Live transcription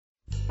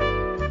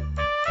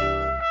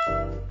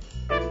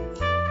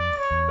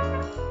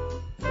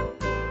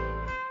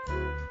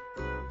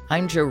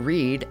I'm Jo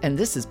Reed, and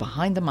this is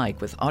Behind the Mic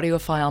with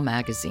AudioFile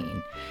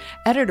Magazine.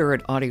 Editor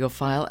at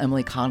AudioFile,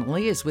 Emily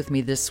Connolly, is with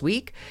me this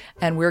week,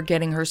 and we're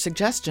getting her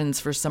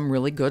suggestions for some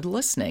really good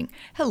listening.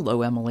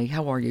 Hello, Emily.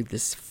 How are you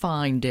this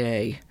fine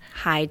day?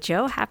 Hi,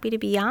 Jo. Happy to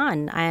be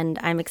on, and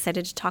I'm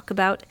excited to talk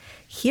about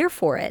Here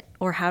for It,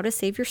 or How to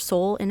Save Your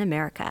Soul in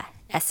America,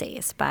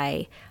 essays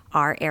by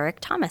R. Eric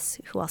Thomas,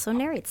 who also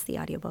narrates the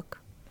audiobook.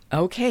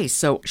 Okay,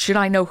 so should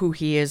I know who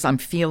he is? I'm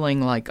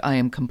feeling like I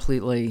am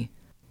completely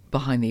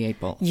behind the eight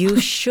ball.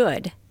 You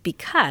should,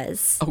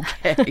 because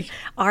okay.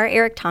 R.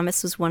 Eric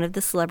Thomas was one of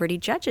the celebrity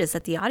judges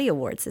at the Audio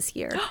Awards this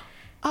year,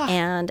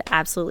 and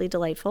absolutely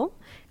delightful.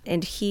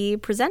 And he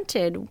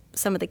presented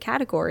some of the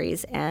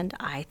categories, and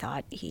I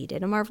thought he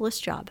did a marvelous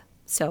job.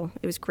 So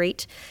it was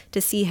great to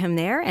see him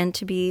there and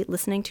to be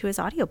listening to his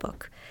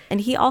audiobook.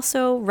 And he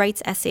also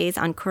writes essays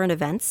on current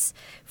events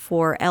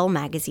for Elle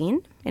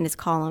magazine in his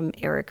column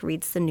Eric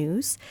Reads the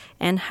News,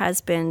 and has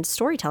been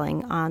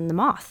storytelling on The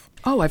Moth.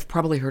 Oh, I've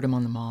probably heard him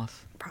on The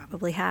Moth.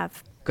 Probably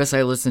have. Because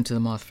I listen to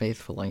The Moth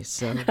faithfully,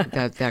 so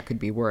that could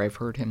be where I've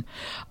heard him.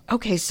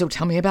 Okay, so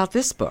tell me about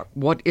this book.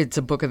 It's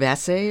a book of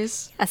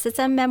essays? Yes, it's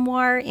a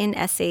memoir in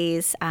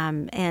essays,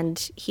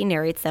 and he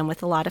narrates them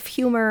with a lot of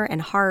humor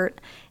and heart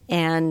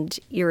and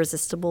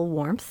irresistible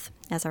warmth,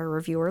 as our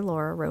reviewer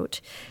Laura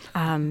wrote.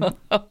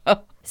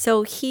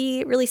 So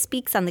he really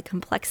speaks on the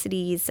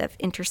complexities of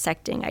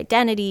intersecting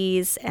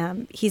identities.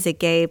 He's a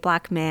gay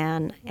Black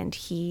man, and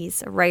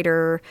he's a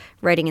writer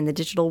writing in the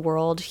digital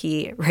world.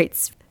 He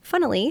writes,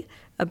 funnily,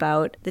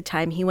 about the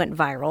time he went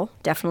viral,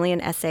 definitely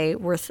an essay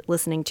worth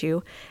listening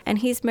to. And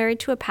he's married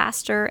to a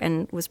pastor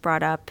and was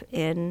brought up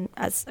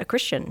as a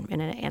Christian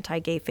in an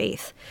anti-gay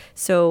faith.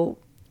 So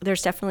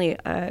there's definitely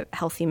a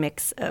healthy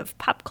mix of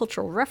pop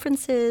cultural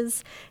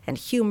references and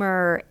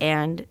humor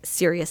and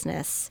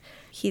seriousness.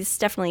 He's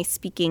definitely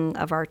speaking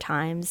of our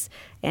times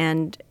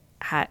and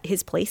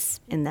his place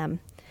in them.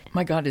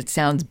 My God, it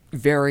sounds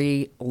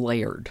very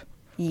layered.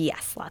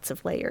 Yes, lots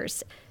of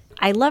layers.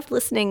 I loved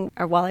listening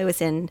while I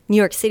was in New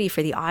York City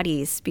for the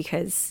Audies,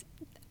 because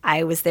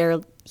I was there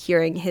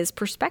hearing his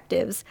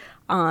perspectives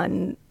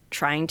on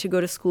trying to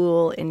go to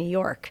school in New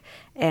York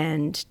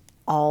and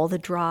all the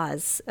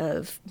draws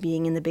of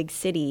being in the big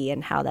city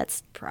and how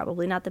that's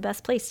probably not the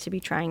best place to be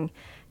trying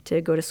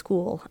to go to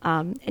school.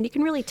 And you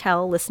can really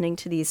tell listening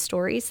to these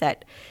stories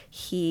that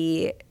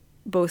he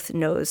both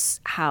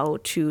knows how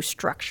to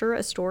structure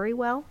a story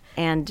well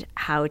and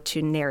how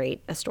to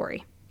narrate a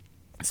story.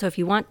 So if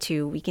you want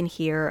to, we can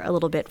hear a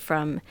little bit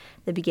from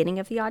the beginning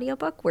of the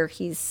audiobook, where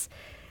he's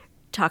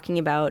talking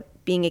about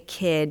being a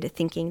kid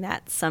thinking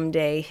that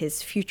someday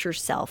his future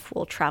self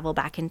will travel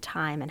back in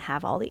time and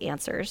have all the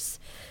answers.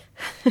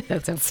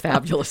 That sounds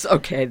fabulous.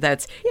 Okay,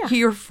 that's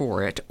Here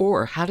for It,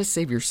 or How to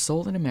Save Your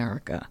Soul in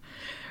America.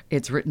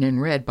 It's written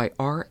and read by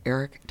R.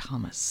 Eric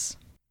Thomas.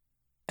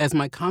 As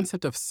my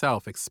concept of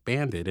self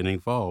expanded and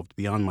evolved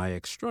beyond my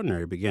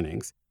extraordinary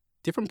beginnings,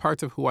 different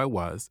parts of who I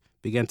was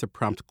began to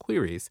prompt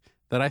queries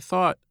that I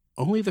thought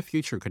only the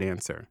future could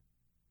answer.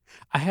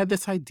 I had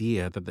this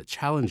idea that the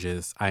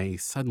challenges I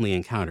suddenly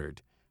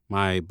encountered,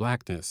 my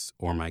Blackness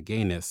or my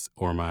gayness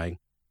or my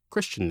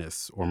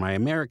Christianness or my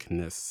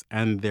Americanness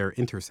and their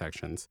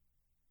intersections,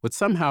 would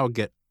somehow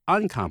get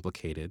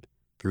uncomplicated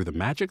through the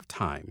magic of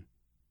time,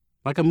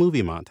 like a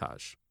movie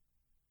montage.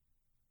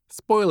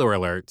 Spoiler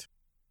alert,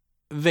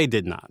 they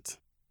did not.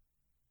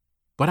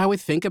 But I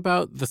would think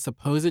about the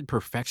supposed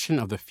perfection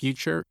of the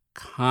future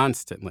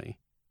constantly.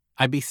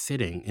 I'd be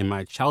sitting in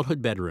my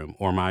childhood bedroom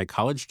or my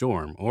college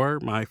dorm or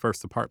my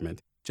first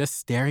apartment, just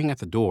staring at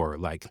the door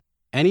like,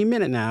 any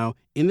minute now,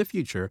 in the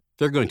future,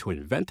 they're going to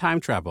invent time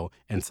travel,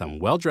 and some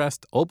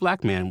well-dressed old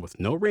Black man with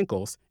no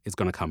wrinkles is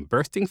going to come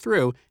bursting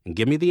through and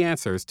give me the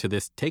answers to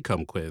this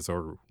take-home quiz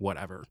or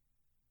whatever.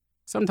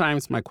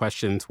 Sometimes my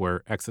questions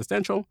were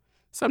existential,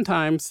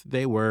 sometimes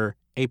they were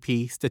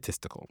AP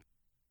statistical.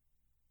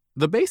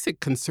 The basic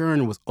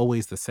concern was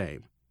always the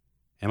same.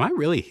 Am I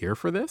really here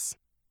for this?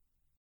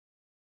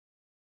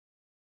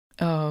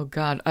 Oh,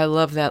 God, I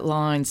love that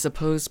line,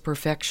 supposed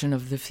perfection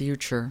of the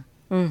future.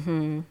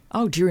 Mm-hmm.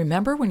 Oh, do you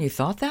remember when you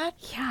thought that?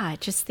 Yeah,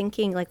 just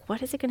thinking, like,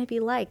 what is it going to be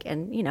like?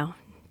 And,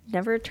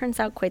 never turns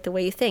out quite the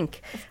way you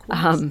think. Of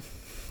course.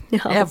 No.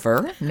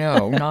 Ever?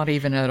 No, not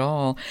even at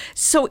all.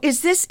 So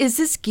is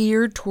this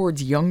geared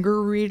towards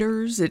younger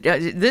readers?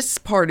 This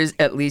part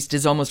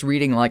is almost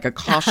reading like a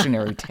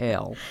cautionary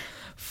tale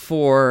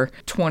for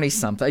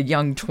 20-something, a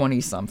young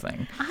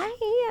 20-something.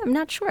 I'm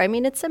not sure. I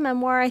mean, it's a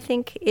memoir. I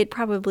think it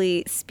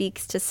probably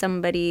speaks to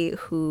somebody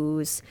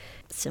who's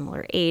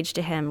similar age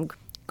to him,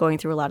 going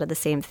through a lot of the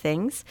same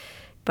things.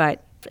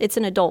 But it's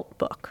an adult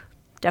book,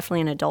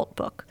 definitely an adult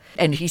book.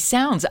 And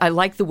I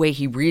like the way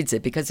he reads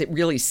it, because it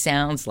really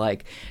sounds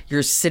like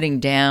you're sitting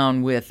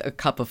down with a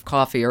cup of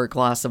coffee or a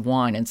glass of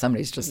wine and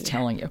somebody's just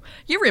telling you,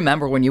 you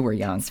remember when you were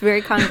young. It's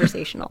very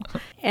conversational.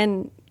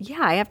 And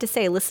I have to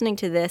say, listening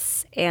to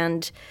this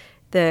and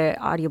the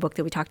audiobook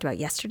that we talked about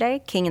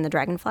yesterday, King and the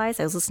Dragonflies,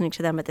 I was listening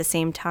to them at the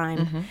same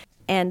time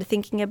and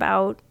thinking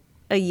about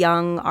a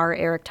young R.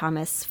 Eric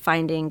Thomas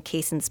finding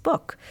Kayson's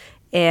book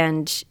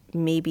and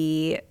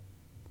maybe,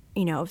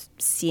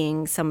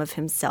 seeing some of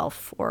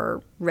himself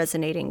or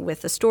resonating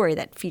with a story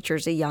that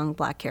features a young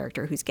Black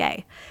character who's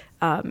gay.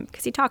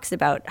 Because he talks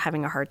about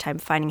having a hard time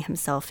finding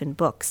himself in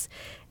books.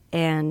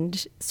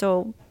 And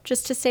so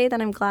just to say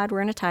that I'm glad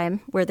we're in a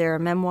time where there are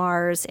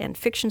memoirs and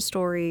fiction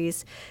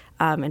stories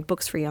and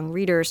books for young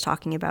readers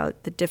talking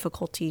about the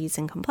difficulties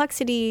and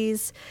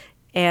complexities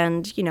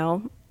and,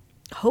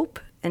 hope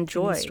and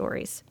joy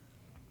stories.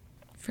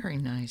 Very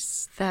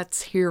nice.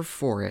 That's Here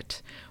for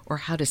It, or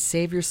How to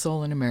Save Your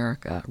Soul in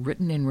America,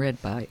 written and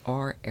read by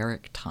R.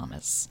 Eric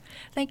Thomas.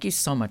 Thank you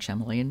so much,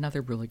 Emily.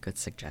 Another really good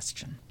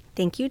suggestion.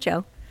 Thank you,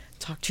 Joe.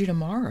 Talk to you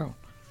tomorrow.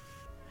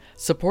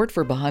 Support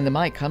for Behind the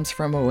Mic comes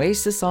from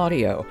Oasis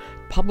Audio,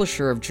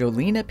 publisher of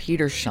Jolena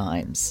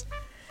Petershimes,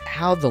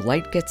 How the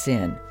Light Gets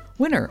In,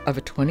 winner of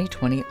a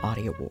 2020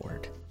 Audie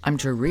Award. I'm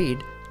Jo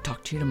Reed.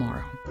 Talk to you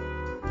tomorrow.